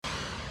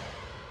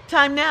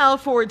Time now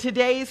for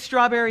today's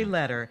Strawberry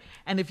Letter.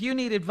 And if you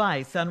need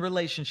advice on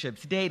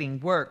relationships,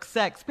 dating, work,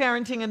 sex,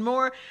 parenting, and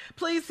more,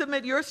 please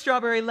submit your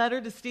Strawberry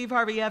Letter to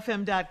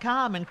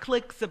steveharveyfm.com and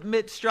click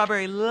Submit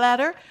Strawberry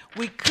Letter.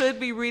 We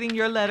could be reading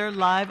your letter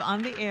live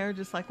on the air,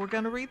 just like we're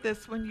going to read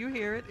this when you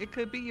hear it. It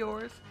could be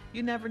yours.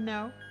 You never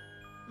know.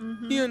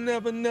 You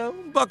never know.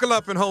 Buckle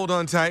up and hold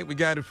on tight. We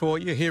got it for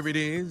you. Here it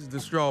is, the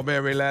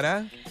Strawberry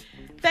Letter.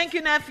 Thank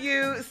you,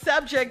 nephew.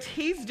 Subject,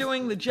 he's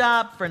doing the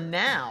job for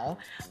now.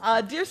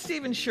 Dear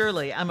Stephen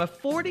Shirley, I'm a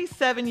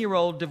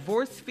 47-year-old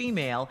divorced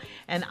female,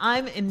 and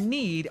I'm in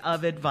need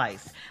of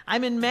advice.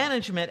 I'm in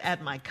management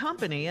at my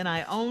company, and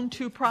I own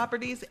 2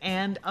 properties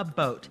and a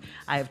boat.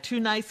 I have 2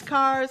 nice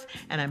cars,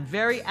 and I'm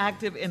very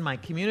active in my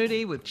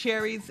community with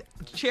charities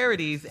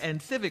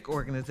and civic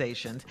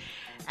organizations.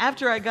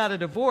 After I got a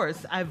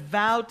divorce, I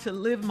vowed to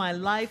live my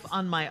life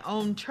on my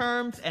own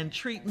terms and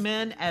treat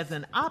men as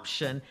an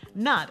option,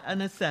 not a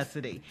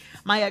necessity.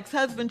 My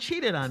ex-husband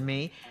cheated on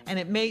me, and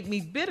it made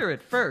me bitter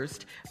at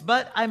first,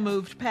 but I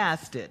moved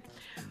past it.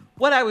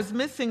 What I was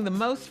missing the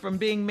most from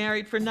being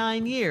married for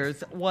 9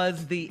 years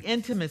was the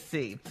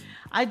intimacy.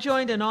 I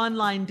joined an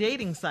online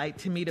dating site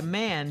to meet a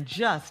man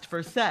just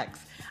for sex.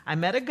 I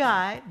met a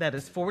guy that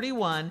is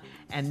 41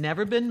 and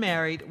never been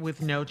married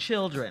with no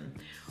children.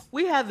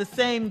 We had the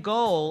same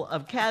goal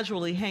of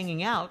casually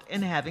hanging out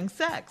and having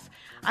sex.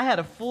 I had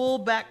a full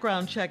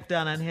background check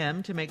done on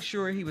him to make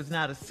sure he was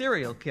not a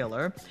serial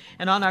killer.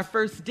 And on our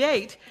first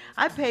date,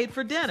 I paid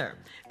for dinner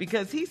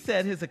because he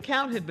said his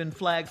account had been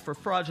flagged for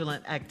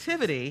fraudulent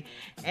activity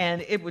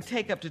and it would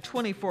take up to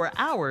 24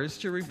 hours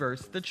to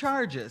reverse the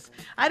charges.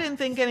 I didn't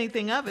think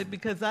anything of it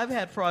because I've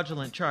had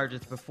fraudulent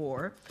charges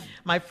before.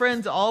 My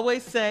friends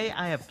always say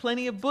I have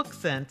plenty of book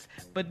sense,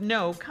 but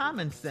no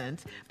common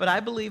sense. But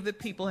I believe that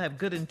people have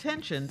good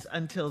intentions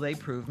until they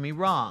prove me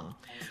wrong.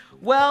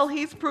 Well,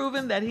 he's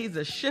proven that he's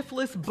a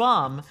shiftless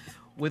bum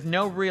with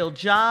no real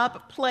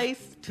job,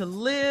 place to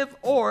live,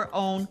 or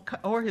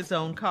his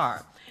own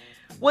car.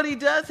 What he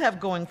does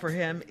have going for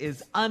him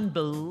is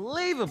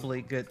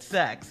unbelievably good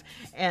sex,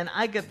 and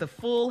I get the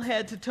full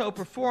head-to-toe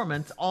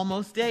performance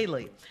almost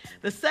daily.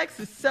 The sex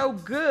is so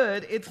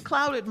good, it's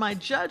clouded my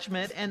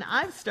judgment, and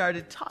I've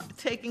started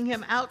taking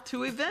him out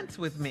to events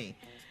with me.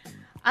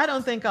 I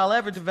don't think I'll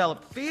ever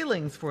develop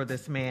feelings for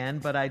this man,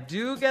 but I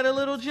do get a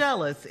little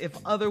jealous if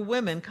other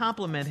women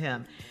compliment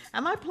him.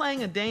 Am I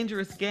playing a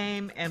dangerous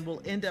game and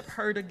will end up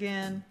hurt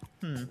again?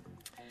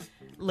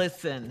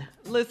 Listen,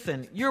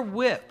 you're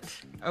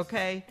whipped,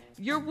 okay?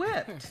 You're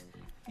whipped.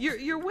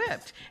 You're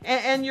whipped.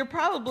 And you're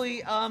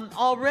probably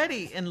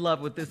already in love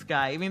with this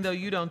guy. Even though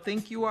you don't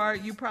think you are,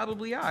 you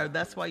probably are.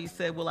 That's why you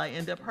said, will I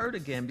end up hurt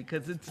again?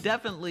 Because it's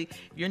definitely,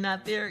 you're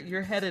not there,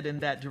 you're headed in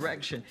that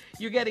direction.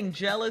 You're getting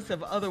jealous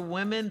of other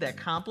women that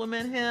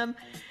compliment him,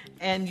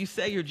 and you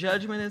say your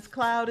judgment is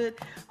clouded.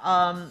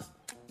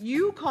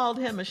 You called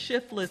him a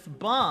shiftless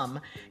bum,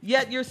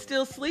 yet you're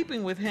still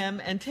sleeping with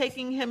him and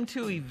taking him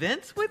to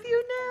events with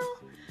you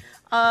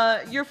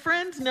now? Your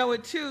friends know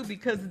it too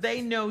because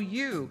they know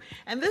you.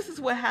 And this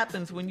is what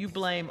happens when you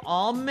blame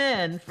all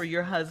men for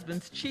your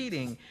husband's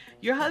cheating.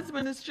 Your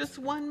husband is just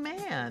one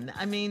man.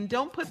 I mean,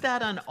 don't put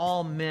that on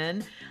all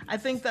men. I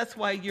think that's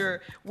why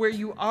you're where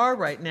you are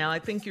right now. I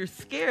think you're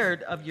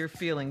scared of your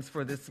feelings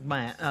for this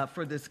man,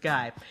 for this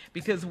guy,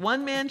 because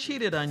one man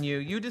cheated on you.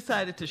 You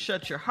decided to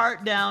shut your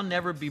heart down,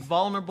 never be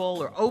vulnerable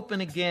or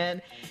open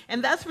again.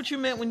 And that's what you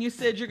meant when you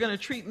said you're going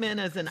to treat men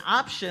as an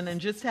option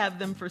and just have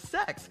them for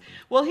sex.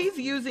 Well, he's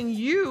using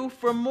you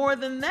for more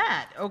than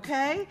that,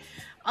 okay?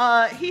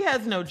 He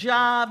has no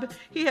job,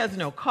 he has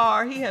no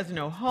car, he has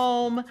no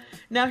home.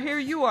 Now here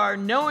you are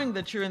knowing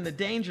that you're in the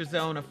danger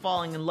zone of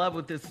falling in love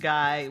with this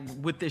guy,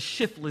 with this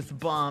shiftless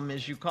bum,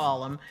 as you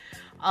call him,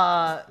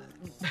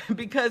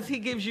 because he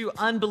gives you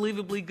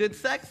unbelievably good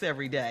sex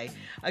every day.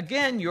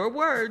 Again, your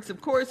words, of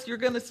course, you're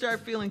going to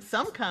start feeling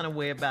some kind of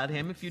way about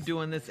him if you're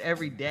doing this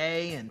every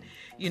day and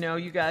you know,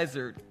 you guys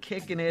are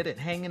kicking it and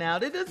hanging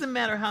out. It doesn't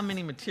matter how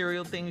many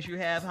material things you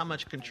have, how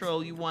much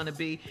control you want to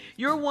be.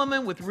 You're a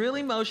woman with real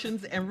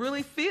emotions and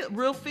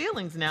real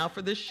feelings now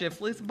for this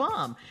shiftless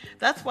bum.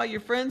 That's why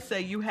your friends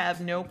say you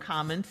have no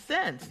common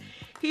sense.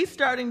 He's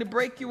starting to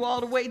break you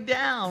all the way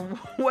down.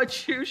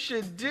 What you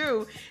should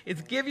do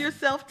is give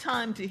yourself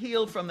time to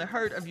heal from the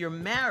hurt of your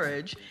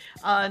marriage,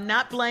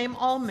 not blame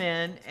all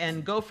men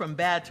and go from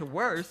bad to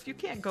worse. You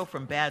can't go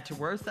from bad to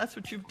worse. That's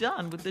what you've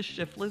done with this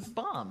shiftless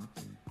bum.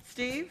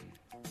 Steve?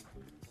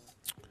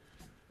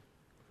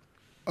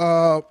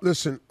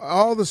 Listen,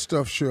 all the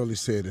stuff Shirley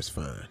said is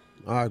fine.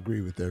 I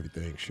agree with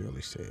everything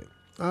Shirley said.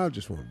 I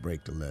just want to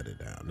break the letter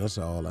down. That's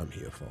all I'm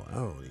here for. I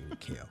don't even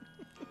care.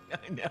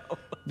 I know.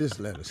 This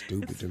letter's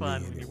stupid to me anyway.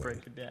 It's fun when you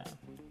break it down.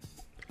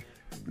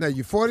 Now,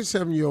 you're a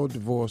 47-year-old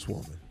divorced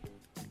woman,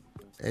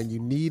 and you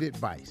need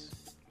advice.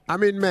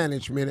 I'm in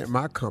management at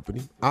my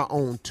company. I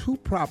own 2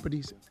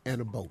 properties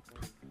and a boat.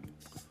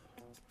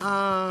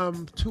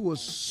 I'm to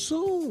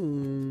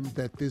assume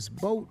that this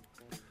boat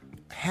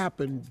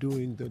happened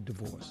during the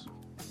divorce.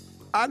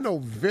 I know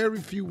very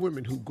few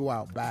women who go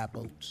out buy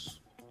boats.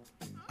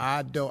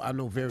 I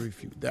know very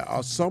few. There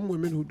are some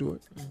women who do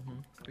it. Mm-hmm.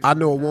 I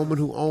know a woman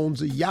who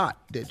owns a yacht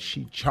that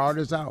she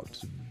charters out.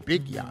 It's a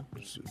big yacht.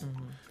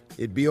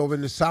 It'd be over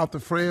in the south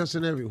of France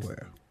and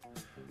everywhere.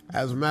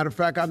 As a matter of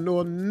fact, I know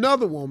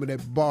another woman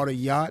that bought a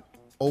yacht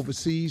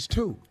overseas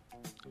too.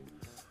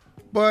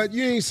 But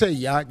you ain't say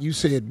yacht, you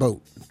said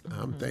boat.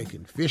 I'm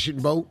thinking fishing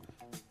boat,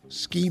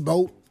 ski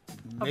boat,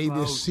 maybe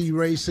a Sea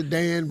Ray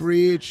sedan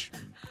bridge.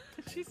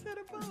 She said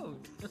a boat.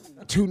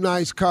 2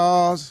 nice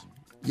cars.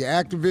 You're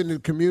active in the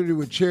community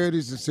with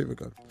charities and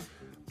civic.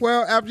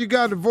 Well, after you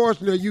got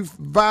divorced, now you've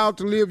vowed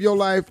to live your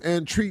life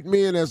and treat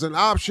men as an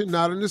option,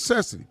 not a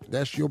necessity.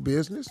 That's your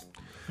business.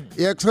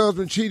 Your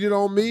ex-husband cheated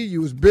on me.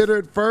 You was bitter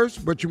at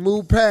first, but you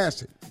moved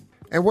past it.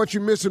 And what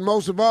you're missing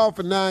most of all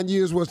for 9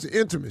 years was the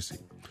intimacy.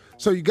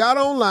 So you got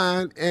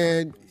online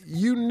and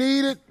you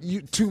needed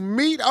to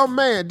meet a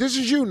man. This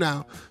is you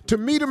now. To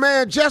meet a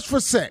man just for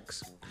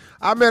sex.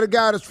 I met a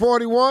guy that's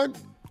 41,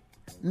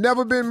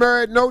 never been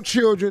married, no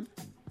children,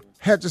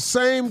 had the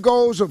same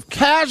goals of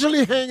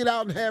casually hanging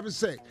out and having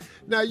sex.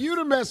 Now, you'd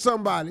have met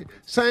somebody,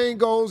 same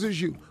goals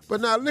as you. But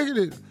now look at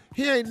it.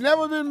 He ain't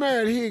never been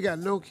married. He ain't got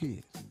no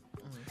kids.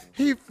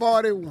 He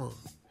 41.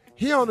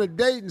 He on a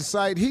dating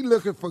site. He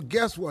looking for,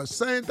 guess what?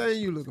 Same thing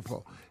you looking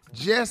for.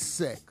 Just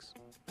sex.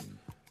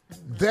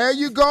 There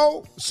you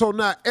go. So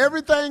now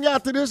everything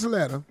after this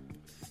letter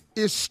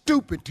is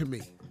stupid to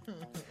me.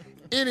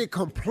 Any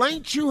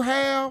complaints you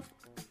have,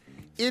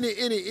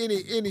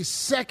 any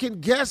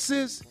second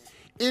guesses,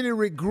 any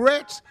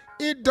regrets,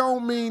 it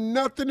don't mean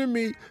nothing to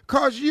me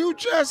because you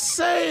just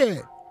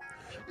said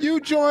you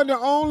joined the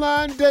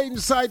online dating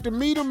site to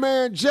meet a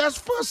man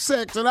just for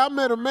sex. And I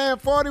met a man,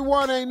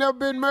 41, ain't never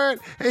been married,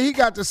 and he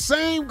got the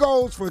same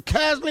goals for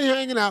casually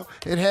hanging out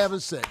and having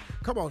sex.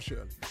 Come on,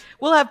 Shirley.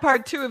 We'll have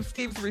part 2 of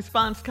Steve's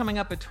response coming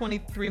up at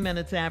 23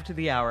 minutes after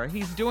the hour.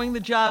 He's doing the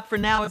job for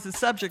now as a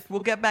subject.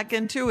 We'll get back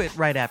into it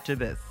right after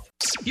this.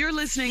 You're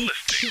listening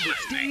to the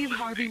Steve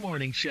Harvey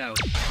Morning Show.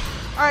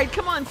 All right,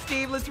 come on,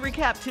 Steve. Let's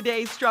recap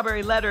today's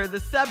Strawberry Letter. The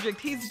subject,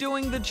 he's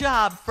doing the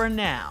job for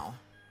now.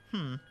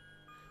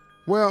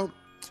 Well,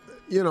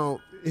 you know,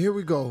 here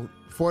we go.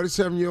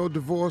 47-year-old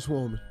divorced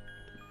woman.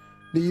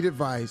 Need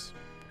advice.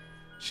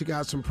 She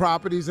got some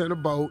properties and a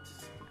boat,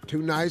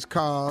 2 nice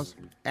cars,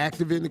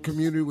 active in the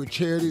community with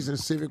charities and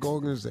civic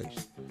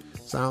organizations.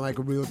 Sound like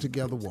a real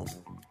together woman.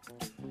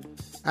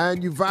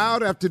 And you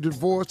vowed after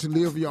divorce to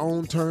live your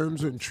own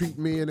terms and treat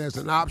men as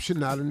an option,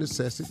 not a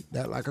necessity.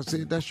 That, like I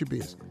said, that's your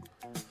business.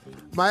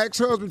 My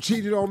ex-husband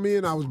cheated on me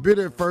and I was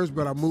bitter at first,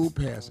 but I moved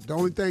past it. The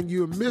only thing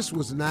you missed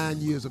was 9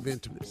 years of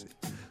intimacy.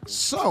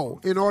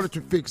 So, in order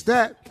to fix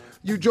that,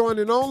 you joined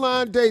an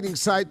online dating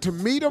site to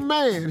meet a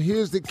man.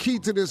 Here's the key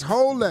to this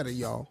whole letter,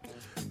 y'all.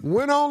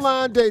 Went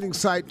online dating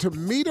site to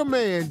meet a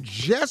man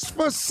just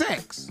for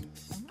sex.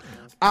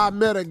 I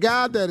met a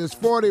guy that is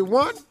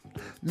 41,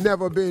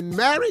 never been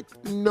married,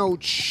 no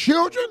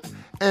children,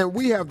 and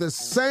we have the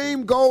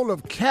same goal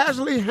of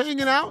casually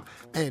hanging out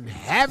and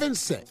having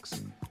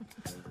sex.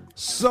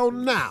 So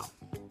now,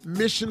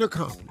 mission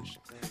accomplished.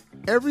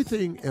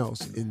 Everything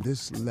else in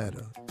this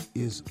letter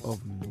is of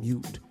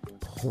moot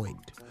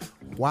point.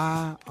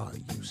 Why are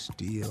you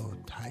still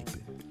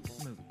typing?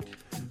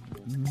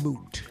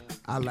 Moot.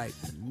 I like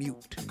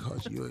mute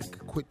because you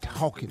ain't quit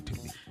talking to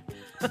me.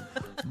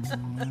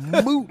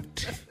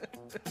 Moot.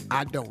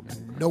 I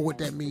don't know what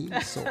that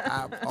means, so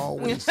I've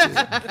always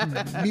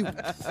said mute.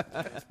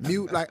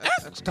 Mute, like,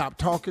 stop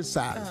talking,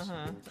 silence.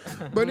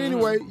 But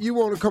anyway, you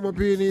want to come up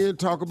here and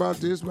talk about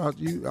this, about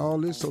you, all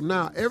this. So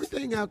now,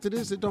 everything after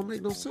this, it don't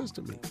make no sense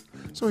to me.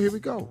 So here we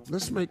go.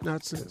 Let's make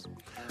not sense.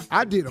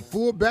 I did a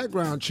full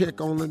background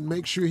check on him and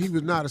make sure he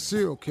was not a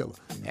serial killer.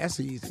 That's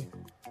easy.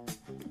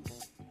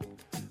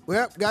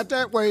 Well, got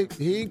that way.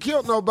 He ain't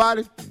killed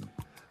nobody.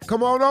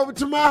 Come on over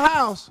to my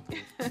house.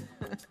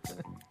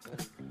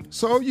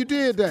 So you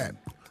did that.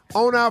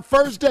 On our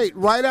first date,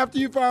 right after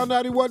you found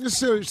out he wasn't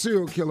a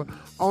serial killer,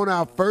 on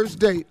our first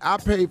date, I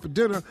paid for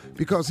dinner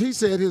because he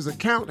said his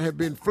account had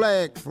been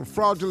flagged for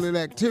fraudulent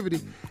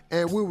activity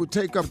and we would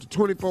take up to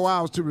 24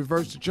 hours to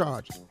reverse the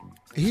charges.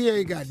 He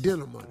ain't got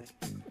dinner money.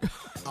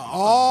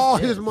 All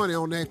his money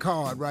on that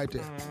card right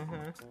there.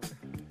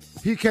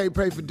 He can't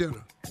pay for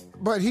dinner.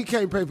 But he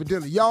can't pay for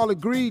dinner. Y'all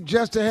agreed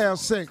just to have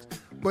sex,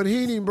 but he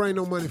didn't even bring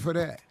no money for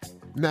that.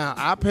 Now,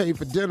 I paid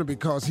for dinner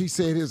because he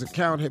said his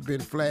account had been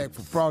flagged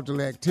for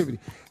fraudulent activity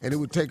and it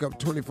would take up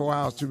 24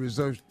 hours to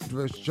reverse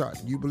the charge.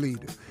 You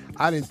believed it.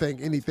 I didn't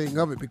think anything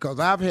of it because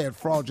I've had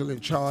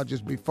fraudulent charges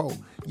before.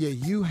 Yeah,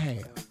 you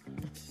have.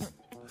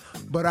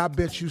 But I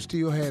bet you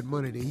still had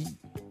money to eat.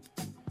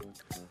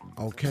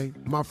 Okay?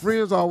 My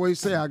friends always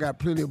say I got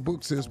plenty of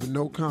book sense but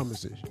no common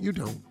sense. You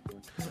don't.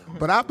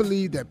 But I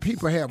believe that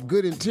people have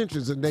good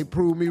intentions and they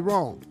prove me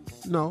wrong.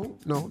 No,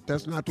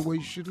 that's not the way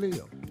you should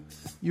live.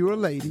 You're a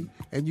lady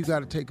and you got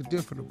to take a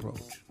different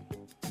approach.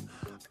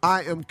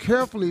 I am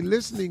carefully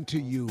listening to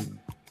you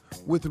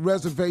with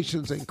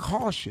reservations and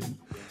caution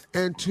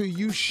until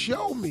you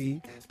show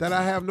me that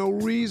I have no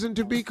reason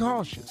to be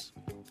cautious.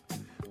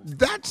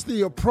 that's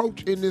the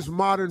approach in this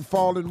modern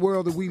fallen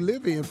world that we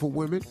live in for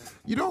women.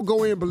 You don't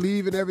go in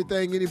believing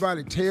everything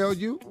anybody tells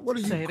you. What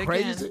are Say you, it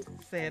crazy? again.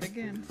 Say it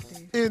again,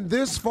 Steve. In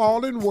this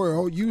fallen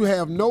world, you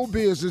have no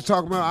business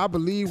talking about, I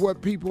believe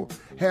what people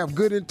have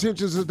good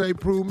intentions as they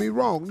prove me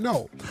wrong.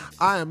 No,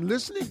 I am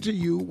listening to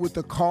you with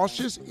a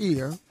cautious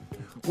ear,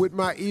 with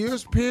my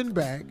ears pinned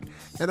back,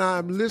 and I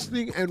am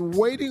listening and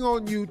waiting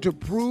on you to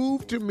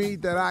prove to me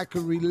that I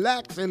can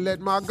relax and let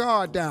my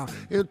guard down.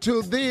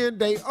 Until then,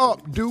 they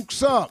up,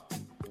 Dukes up.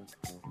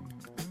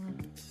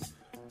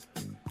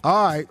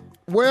 All right,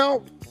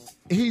 well,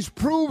 he's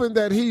proven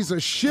that he's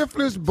a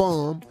shiftless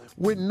bum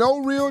with no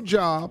real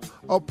job,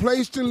 a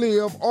place to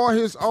live, or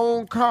his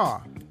own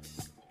car.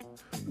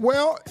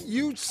 Well,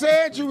 you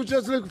said you was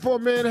just looking for a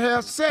man to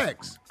have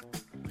sex.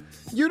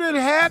 You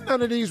didn't have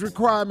none of these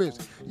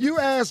requirements. You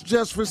asked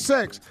just for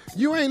sex.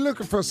 You ain't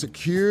looking for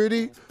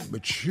security,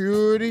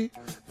 maturity,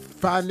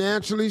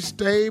 financially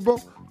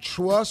stable,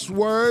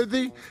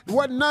 trustworthy. There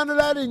wasn't none of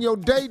that in your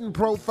dating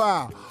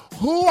profile.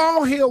 Who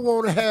on here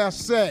want to have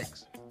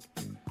sex?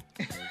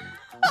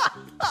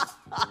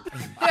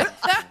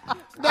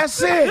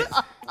 That's it.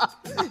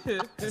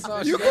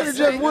 You could have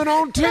just went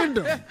on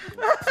Tinder.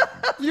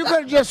 You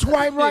could have just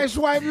swiped right,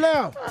 swiped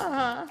left.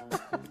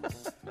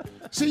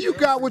 See, you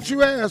got what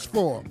you asked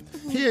for.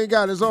 He ain't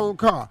got his own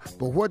car.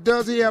 But what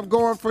does he have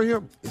going for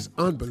him? It's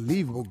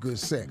unbelievable good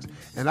sex.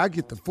 And I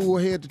get the full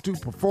head-to-toe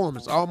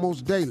performance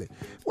almost daily.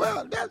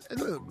 Well,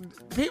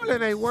 look, people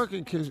that ain't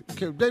working,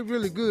 they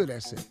really good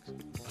at sex.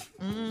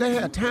 They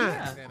have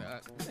time. Yeah.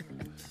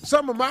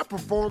 Some of my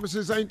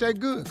performances ain't that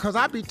good because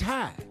I be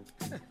tired.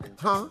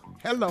 Huh?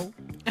 Hello.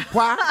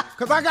 Why?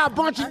 Because I got a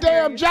bunch of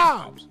damn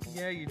jobs.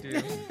 Yeah, you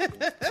do.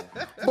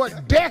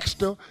 But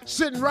Dexter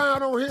sitting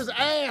around on his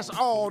ass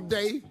all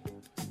day.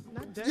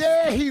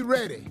 Yeah, he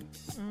ready.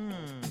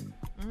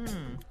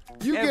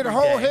 You Every get a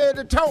whole day. head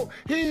to toe.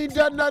 He ain't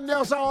done nothing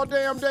else all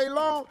damn day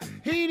long.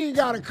 He ain't even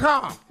got a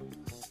car.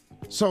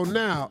 So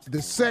now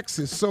the sex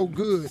is so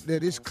good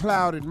that it's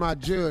clouded my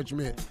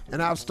judgment,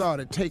 and I've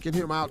started taking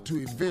him out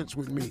to events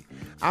with me.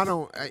 I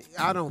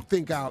don't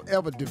think I'll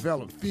ever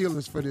develop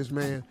feelings for this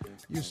man.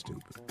 You're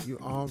stupid. You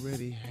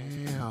already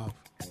have.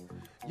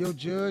 Your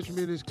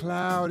judgment is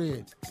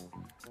clouded.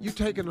 You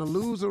taking a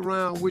loser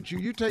around with you.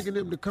 You taking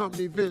him to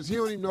company events. He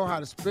don't even know how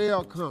to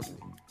spell company.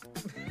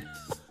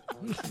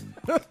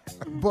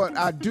 But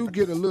I do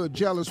get a little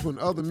jealous when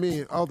other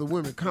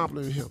women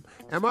compliment him.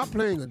 Am I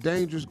playing a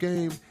dangerous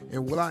game,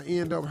 and will I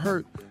end up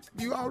hurt?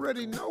 You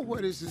already know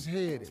where this is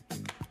headed.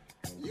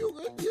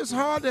 It's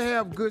hard to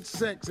have good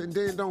sex and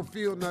then don't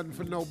feel nothing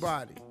for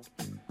nobody.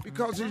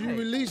 Because as you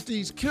release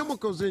these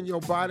chemicals in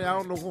your body, I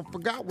don't know, I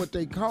forgot what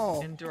they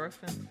call.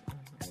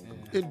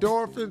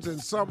 Endorphins and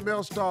something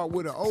else start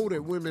with an O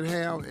that women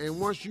have, and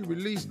once you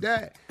release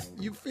that,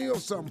 you feel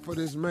something for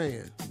this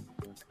man.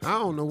 I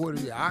don't know what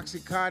it is,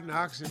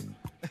 Oxycontin,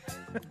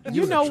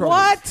 You know trouble.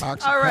 what?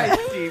 Oxycontin. All right,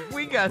 Steve,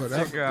 we got But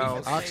to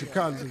go.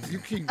 Oxycontin, you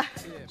keep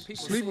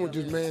sleeping with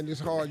this man this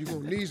hard, you're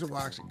going to need some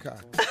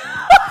Oxycontin.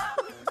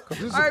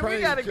 All right,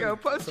 we got to go.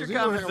 Post your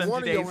comments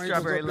on today's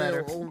Strawberry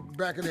Letter.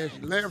 Back in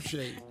that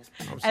lampshade.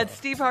 At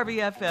Steve Harvey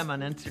FM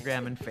on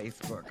Instagram and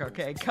Facebook,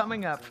 okay?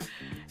 Coming up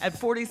at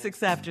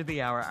 46 after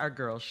the hour, our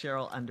girl,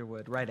 Cheryl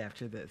Underwood, right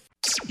after this.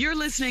 You're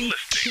listening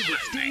to the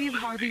Steve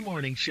Harvey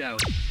Morning Show.